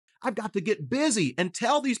I've got to get busy and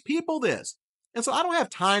tell these people this. And so I don't have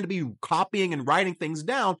time to be copying and writing things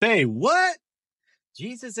down. Say what?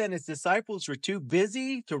 Jesus and his disciples were too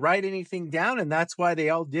busy to write anything down, and that's why they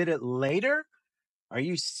all did it later? Are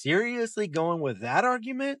you seriously going with that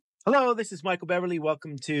argument? Hello, this is Michael Beverly.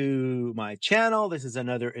 Welcome to my channel. This is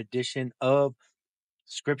another edition of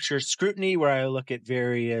Scripture Scrutiny, where I look at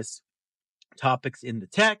various topics in the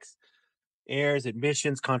text, errors,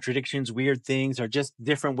 admissions, contradictions, weird things, or just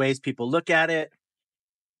different ways people look at it.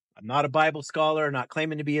 I'm not a Bible scholar, not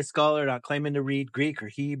claiming to be a scholar, not claiming to read Greek or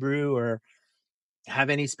Hebrew or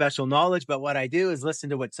have any special knowledge, but what I do is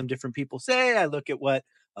listen to what some different people say. I look at what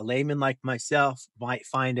a layman like myself might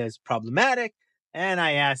find as problematic, and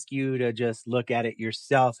I ask you to just look at it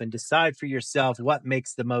yourself and decide for yourself what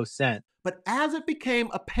makes the most sense. But as it became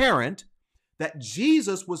apparent that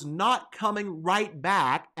Jesus was not coming right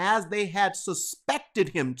back as they had suspected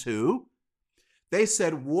him to, they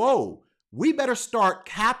said, whoa, we better start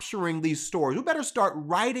capturing these stories. We better start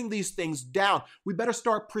writing these things down. We better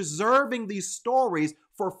start preserving these stories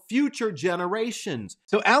for future generations.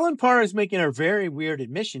 So Alan Parr is making a very weird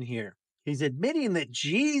admission here. He's admitting that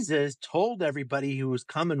Jesus told everybody he was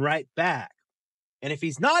coming right back. And if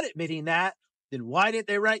he's not admitting that, then why didn't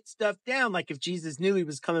they write stuff down? Like if Jesus knew he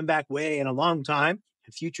was coming back way in a long time,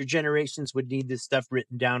 and future generations would need this stuff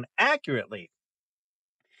written down accurately.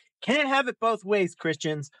 Can't have it both ways,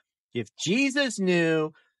 Christians. If Jesus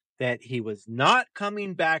knew that he was not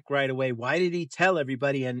coming back right away, why did he tell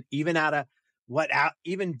everybody? And even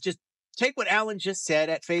even just take what Alan just said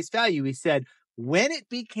at face value. He said, when it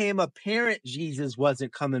became apparent Jesus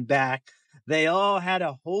wasn't coming back, they all had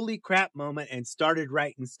a holy crap moment and started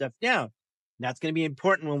writing stuff down. And that's going to be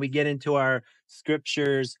important when we get into our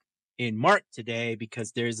scriptures in Mark today,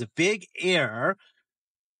 because there's a big error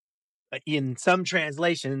in some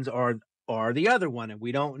translations or the other one, and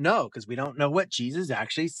we don't know because we don't know what Jesus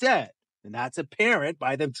actually said. And that's apparent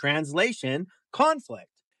by the translation conflict.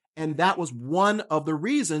 And that was one of the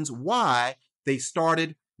reasons why they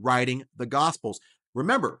started writing the Gospels.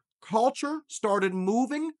 Remember, culture started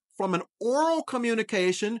moving from an oral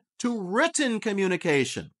communication to written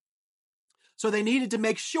communication. So they needed to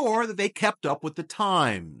make sure that they kept up with the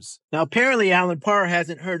times. Now, apparently, Alan Parr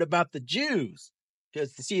hasn't heard about the Jews,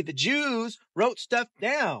 because see, the Jews wrote stuff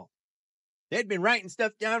down. They'd been writing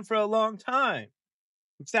stuff down for a long time.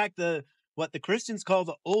 In fact, what the Christians call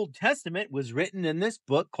the Old Testament was written in this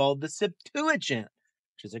book called the Septuagint,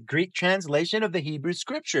 which is a Greek translation of the Hebrew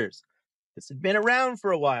Scriptures. This had been around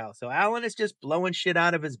for a while, so Alan is just blowing shit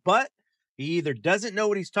out of his butt. He either doesn't know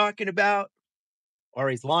what he's talking about or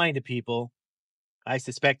he's lying to people. I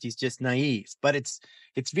suspect he's just naive. But it's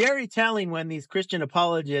very telling when these Christian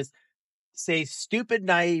apologists say stupid,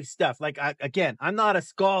 naive stuff. Like, I'm not a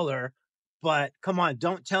scholar, but come on,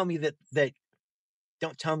 don't tell me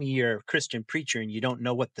don't tell me you're a Christian preacher and you don't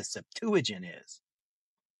know what the Septuagint is.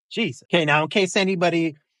 Jeez. Okay, now in case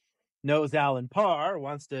anybody knows Alan Parr,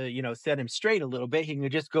 wants to, set him straight a little bit, he can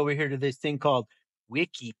just go over here to this thing called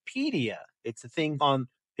Wikipedia. It's a thing on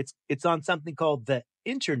it's on something called the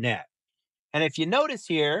internet. And if you notice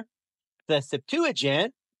here, the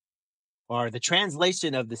Septuagint, or the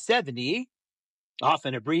translation of the 70,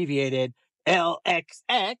 often abbreviated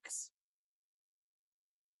LXX,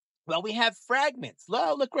 well, we have fragments.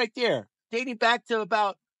 Oh, look right there, dating back to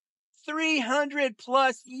about 300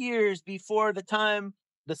 plus years before the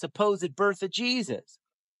supposed birth of Jesus.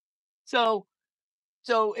 So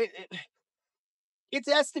it's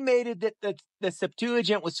estimated that the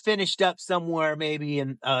Septuagint was finished up somewhere maybe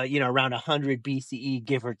in around 100 BCE,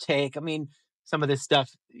 give or take. I mean, some of this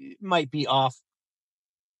stuff might be off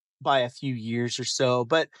by a few years or so,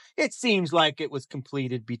 but it seems like it was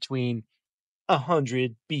completed between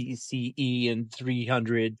 100 BCE and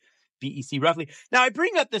 300 BEC, roughly. Now, I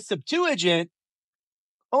bring up the Septuagint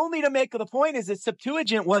only to make the point is that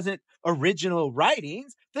Septuagint wasn't original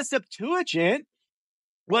writings. The Septuagint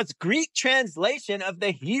was Greek translation of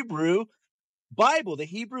the Hebrew Bible, the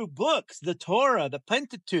Hebrew books, the Torah, the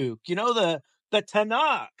Pentateuch, the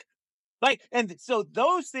Tanakh. And so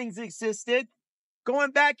those things existed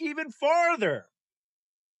going back even farther.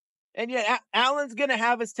 And yet Alan's going to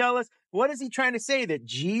have us tell us, what is he trying to say? That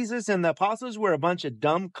Jesus and the apostles were a bunch of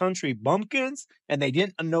dumb country bumpkins and they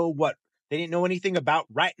didn't know anything about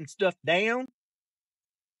writing stuff down?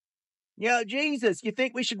 Jesus, you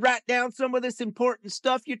think we should write down some of this important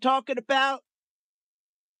stuff you're talking about?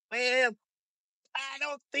 Well, I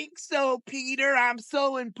don't think so, Peter. I'm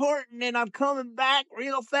so important and I'm coming back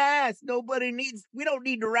real fast. We don't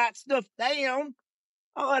need to write stuff down.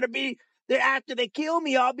 I ought to be there after they kill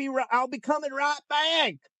me. I'll be coming right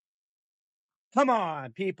back. Come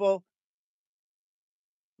on, people.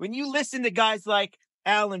 When you listen to guys like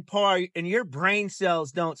Alan Parr and your brain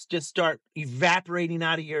cells don't just start evaporating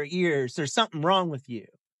out of your ears, there's something wrong with you.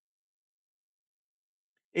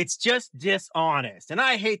 It's just dishonest. And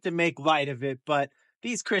I hate to make light of it, but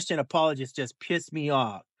these Christian apologists just piss me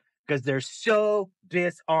off because they're so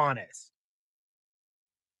dishonest.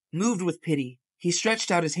 Moved with pity, he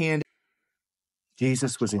stretched out his hand.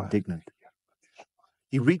 Jesus was indignant.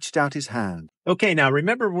 He reached out his hand. Okay, now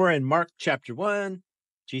remember we're in Mark chapter 1.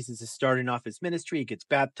 Jesus is starting off his ministry. He gets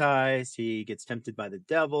baptized. He gets tempted by the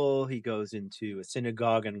devil. He goes into a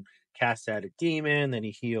synagogue and casts out a demon. Then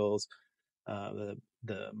he heals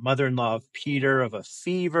the mother-in-law of Peter of a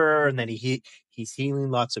fever. And then he's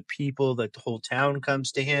healing lots of people. The whole town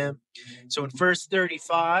comes to him. So in verse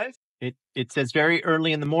 35, it says, very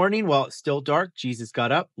early in the morning, while it's still dark, Jesus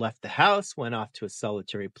got up, left the house, went off to a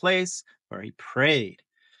solitary place where he prayed.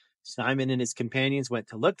 Simon and his companions went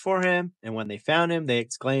to look for him, and when they found him, they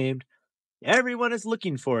exclaimed, everyone is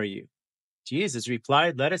looking for you. Jesus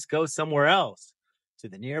replied, let us go somewhere else, to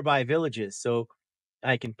the nearby villages, so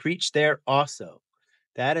I can preach there also.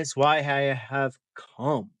 That is why I have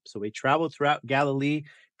come. So he traveled throughout Galilee,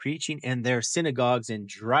 preaching in their synagogues and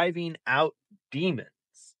driving out demons.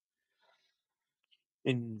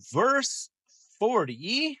 In verse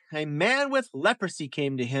 40, a man with leprosy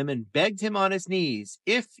came to him and begged him on his knees,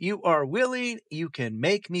 if you are willing, you can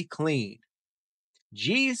make me clean.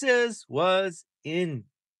 Jesus was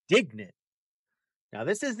indignant. Now,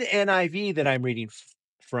 this is the NIV that I'm reading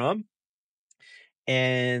from.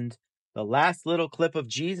 And the last little clip of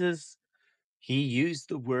Jesus, he used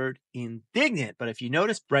the word indignant. But if you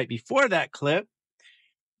notice right before that clip,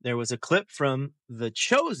 there was a clip from The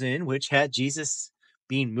Chosen, which had Jesus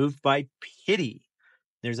being moved by pity.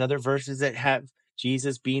 There's other verses that have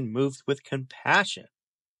Jesus being moved with compassion.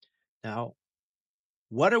 Now,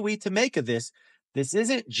 what are we to make of this? This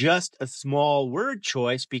isn't just a small word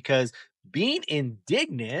choice, because being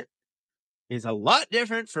indignant is a lot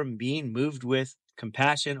different from being moved with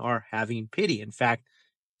compassion or having pity. In fact,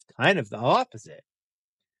 it's kind of the opposite.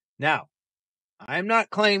 Now, I'm not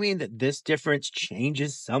claiming that this difference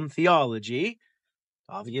changes some theology.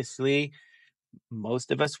 Obviously,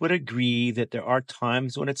 most of us would agree that there are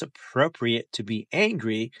times when it's appropriate to be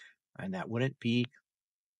angry, and that wouldn't be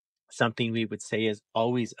something we would say is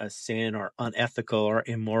always a sin or unethical or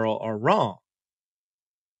immoral or wrong.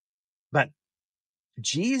 But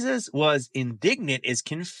Jesus was indignant is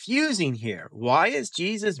confusing here. Why is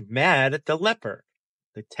Jesus mad at the leper?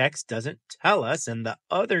 The text doesn't tell us, and the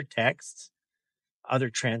other texts, other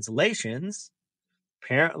translations,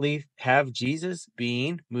 apparently have Jesus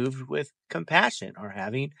being moved with compassion or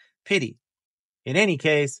having pity. In any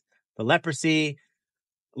case, the leprosy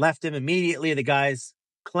left him immediately. The guy's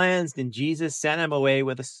cleansed, and Jesus sent him away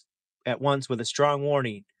at once with a strong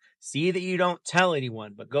warning. See that you don't tell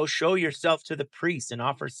anyone, but go show yourself to the priest and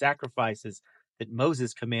offer sacrifices that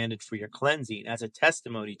Moses commanded for your cleansing as a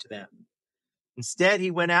testimony to them. Instead, he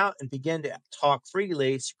went out and began to talk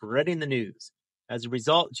freely, spreading the news. As a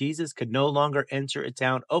result, Jesus could no longer enter a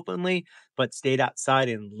town openly, but stayed outside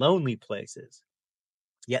in lonely places.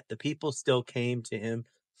 Yet the people still came to him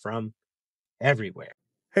from everywhere.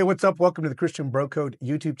 Hey, what's up? Welcome to the Christian Bro Code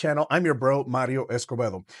YouTube channel. I'm your bro, Mario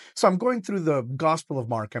Escobedo. So I'm going through the Gospel of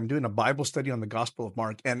Mark. I'm doing a Bible study on the Gospel of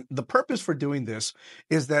Mark. And the purpose for doing this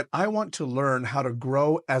is that I want to learn how to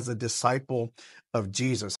grow as a disciple of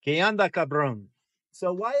Jesus. Que anda, cabrón?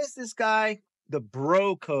 So why is this guy the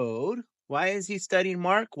bro code? Why is he studying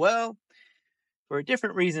Mark? Well, for a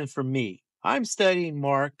different reason from me. I'm studying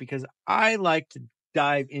Mark because I like to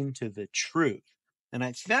dive into the truth. And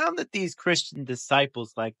I found that these Christian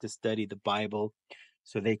disciples like to study the Bible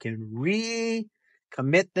so they can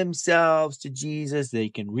recommit themselves to Jesus. They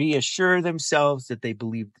can reassure themselves that they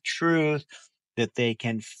believe the truth, that they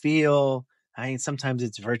can feel. Sometimes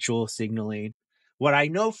it's virtual signaling. What I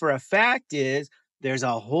know for a fact is there's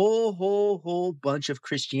a whole bunch of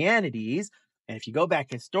Christianities. And if you go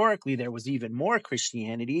back historically, there was even more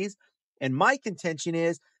Christianities. And my contention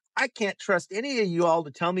is, I can't trust any of you all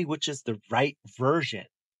to tell me which is the right version.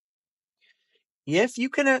 If you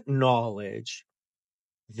can acknowledge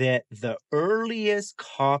that the earliest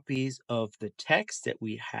copies of the text that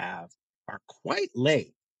we have are quite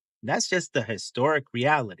late, that's just the historic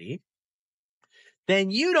reality,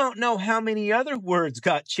 then you don't know how many other words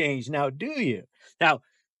got changed now, do you? Now,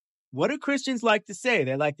 what do Christians like to say?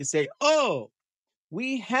 They like to say, oh,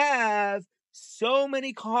 we have so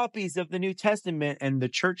many copies of the New Testament, and the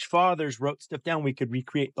church fathers wrote stuff down. We could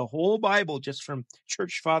recreate the whole Bible just from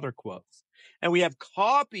church father quotes. And we have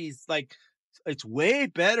copies, like it's way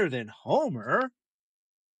better than Homer.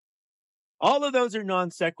 All of those are non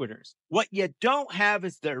sequiturs. What you don't have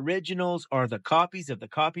is the originals or the copies of the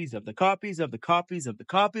copies of the copies of the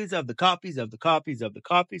copies of the copies of the copies of the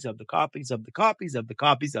copies of the copies of the copies of the copies of the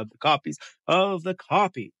copies of the copies of the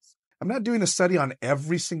copies. I'm not doing a study on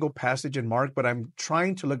every single passage in Mark, but I'm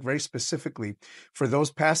trying to look very specifically for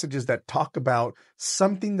those passages that talk about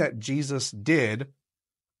something that Jesus did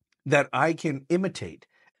that I can imitate.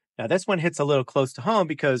 Now, this one hits a little close to home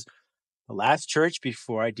because the last church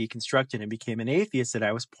before I deconstructed and became an atheist that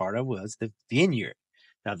I was part of was the Vineyard.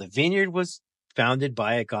 Now, the Vineyard was founded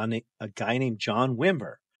by a guy named John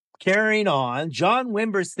Wimber. Carrying on, John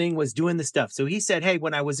Wimber's thing was doing the stuff. So he said, hey,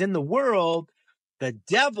 when I was in the world, the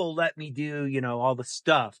devil let me do, all the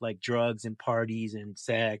stuff like drugs and parties and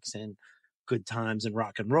sex and good times and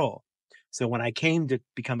rock and roll. So when I came to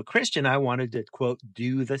become a Christian, I wanted to, quote,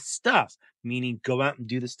 do the stuff, meaning go out and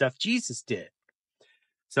do the stuff Jesus did.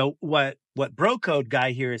 So what Bro Code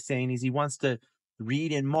guy here is saying is he wants to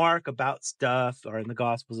read in Mark about stuff or in the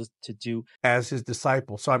Gospels to do as his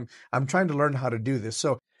disciple. So I'm trying to learn how to do this.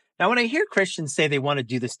 So now when I hear Christians say they want to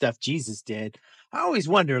do the stuff Jesus did, I always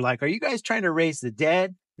wonder, are you guys trying to raise the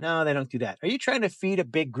dead? No, they don't do that. Are you trying to feed a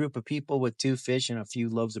big group of people with 2 fish and a few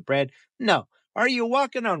loaves of bread? No. Are you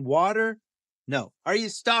walking on water? No. Are you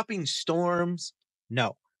stopping storms?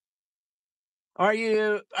 No. Are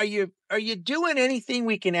you doing anything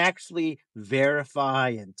we can actually verify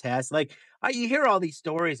and test? You hear all these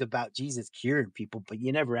stories about Jesus curing people, but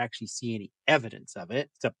you never actually see any evidence of it,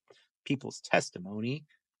 except people's testimony.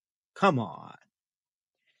 Come on.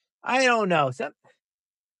 I don't know.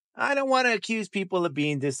 I don't want to accuse people of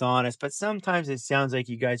being dishonest, but sometimes it sounds like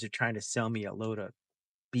you guys are trying to sell me a load of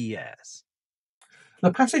BS.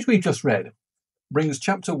 The passage we just read brings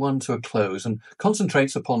chapter 1 to a close and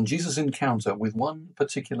concentrates upon Jesus' encounter with one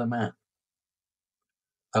particular man.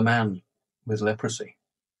 A man with leprosy.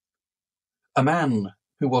 A man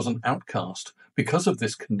who was an outcast because of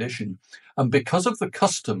this condition and because of the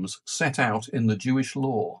customs set out in the Jewish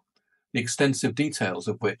law, the extensive details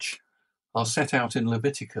of which are set out in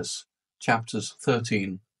Leviticus chapters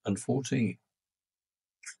 13 and 14.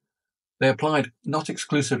 They applied not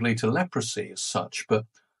exclusively to leprosy as such, but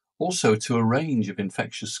also to a range of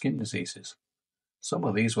infectious skin diseases. Some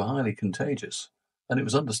of these were highly contagious, and it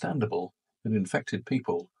was understandable that infected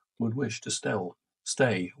people would wish to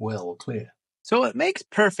stay well clear. So it makes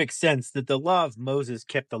perfect sense that the law of Moses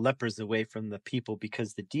kept the lepers away from the people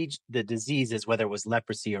because the diseases, whether it was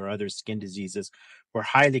leprosy or other skin diseases, were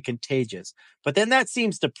highly contagious. But then that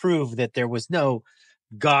seems to prove that there was no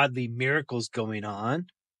godly miracles going on.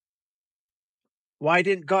 Why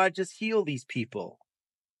didn't God just heal these people?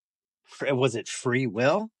 Was it free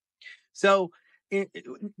will? So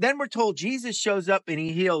then we're told Jesus shows up and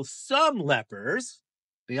he heals some lepers.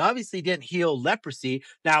 He obviously didn't heal leprosy.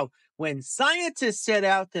 Now, when scientists set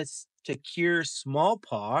out to cure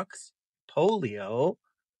smallpox, polio,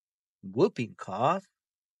 whooping cough,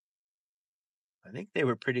 I think they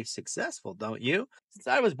were pretty successful, don't you? Since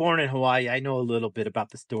I was born in Hawaii, I know a little bit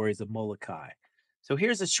about the stories of Molokai. So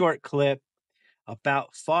here's a short clip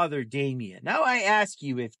about Father Damien. Now I ask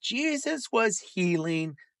you, if Jesus was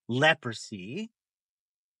healing leprosy,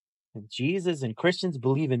 and Jesus and Christians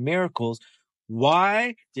believe in miracles,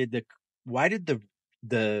 why did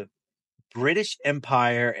the British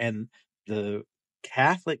Empire and the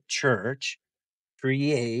Catholic Church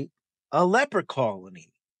create a leper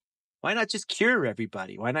colony? Why not just cure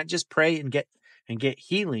everybody? Why not just pray and get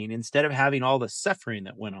healing instead of having all the suffering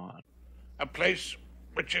that went on? A place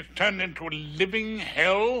which is turned into a living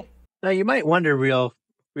hell? Now you might wonder real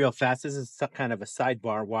fast, this is some kind of a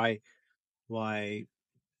sidebar, why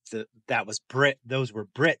those were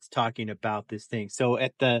Brits talking about this thing. So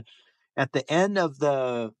at the end of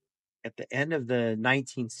the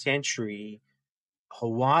 19th century,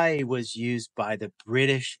 Hawaii was used by the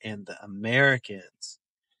British and the Americans.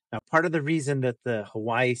 Now, part of the reason that the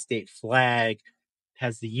Hawaii state flag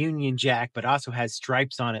has the Union Jack, but also has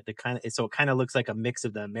stripes on it, so it kind of looks like a mix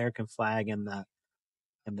of the American flag and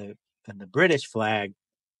the British flag.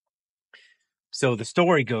 So the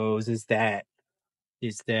story goes is that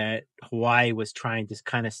Hawaii was trying to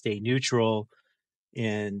kind of stay neutral,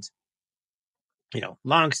 and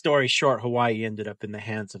long story short, Hawaii ended up in the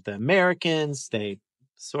hands of the Americans. They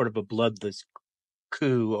sort of a bloodless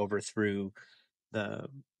coup overthrew the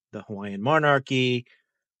Hawaiian monarchy,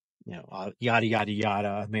 yada, yada,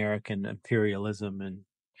 yada, American imperialism and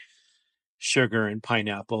sugar and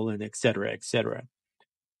pineapple and et cetera, et cetera.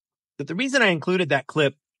 But the reason I included that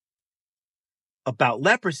clip about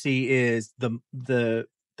leprosy is the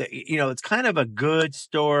it's kind of a good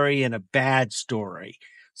story and a bad story.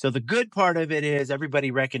 So the good part of it is everybody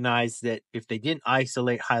recognized that if they didn't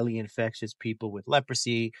isolate highly infectious people with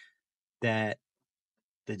leprosy, that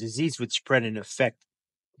the disease would spread and affect,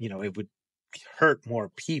 it would hurt more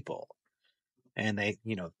people. And they,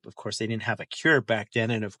 of course, they didn't have a cure back then.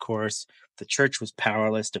 And of course, the church was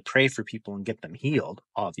powerless to pray for people and get them healed,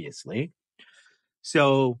 obviously.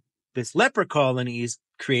 So this leper colony is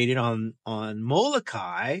created on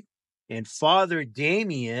Molokai, and Father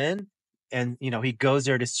Damien, and he goes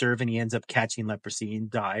there to serve, and he ends up catching leprosy and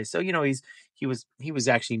dies. So he was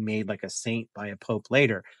actually made like a saint by a pope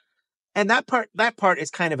later. And that part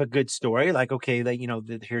is kind of a good story. Like, okay,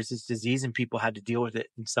 here's this disease and people had to deal with it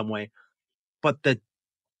in some way. But the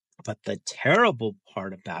terrible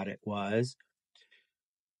part about it was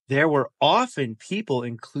there were often people,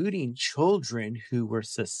 including children, who were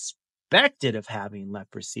suspected of having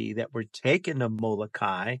leprosy that were taken to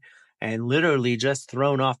Molokai and literally just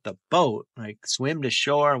thrown off the boat, like swim to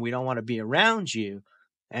shore and we don't want to be around you.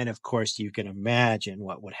 And of course, you can imagine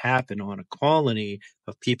what would happen on a colony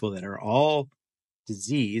of people that are all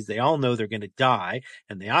diseased. They all know they're going to die.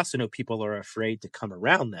 And they also know people are afraid to come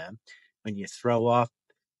around them. When you throw off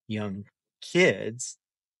young kids,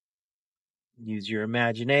 use your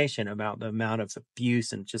imagination about the amount of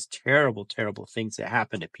abuse and just terrible, terrible things that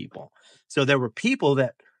happen to people. So there were people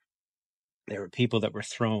that were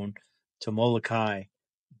thrown to Molokai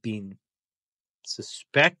being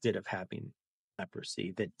suspected of having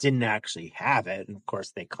leprosy that didn't actually have it. And of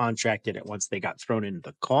course, they contracted it once they got thrown into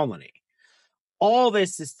the colony. All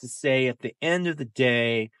this is to say, at the end of the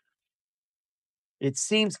day, it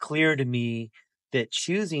seems clear to me that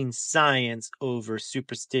choosing science over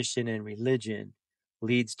superstition and religion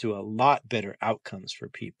leads to a lot better outcomes for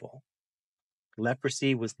people.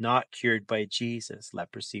 Leprosy was not cured by Jesus.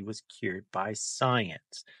 Leprosy was cured by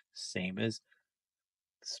science, same as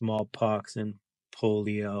smallpox and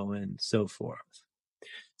polio and so forth.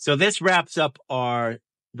 So this wraps up our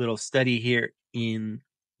little study here in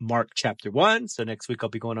Mark chapter 1. So next week I'll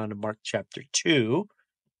be going on to Mark chapter 2.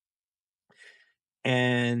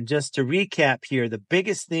 And just to recap here, the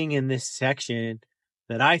biggest thing in this section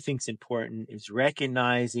that I think is important is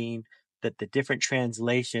recognizing that the different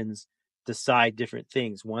translations decide different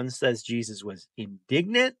things. One says Jesus was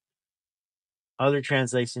indignant. Other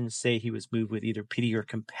translations say he was moved with either pity or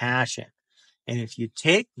compassion. And if you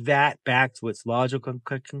take that back to its logical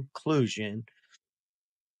conclusion,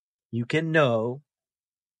 you can know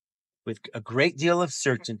with a great deal of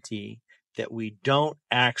certainty that we don't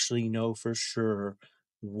actually know for sure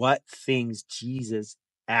what things Jesus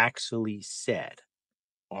actually said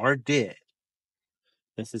or did.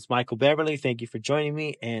 This is Michael Beverly. Thank you for joining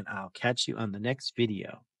me, and I'll catch you on the next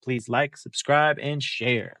video. Please like, subscribe, and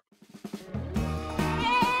share.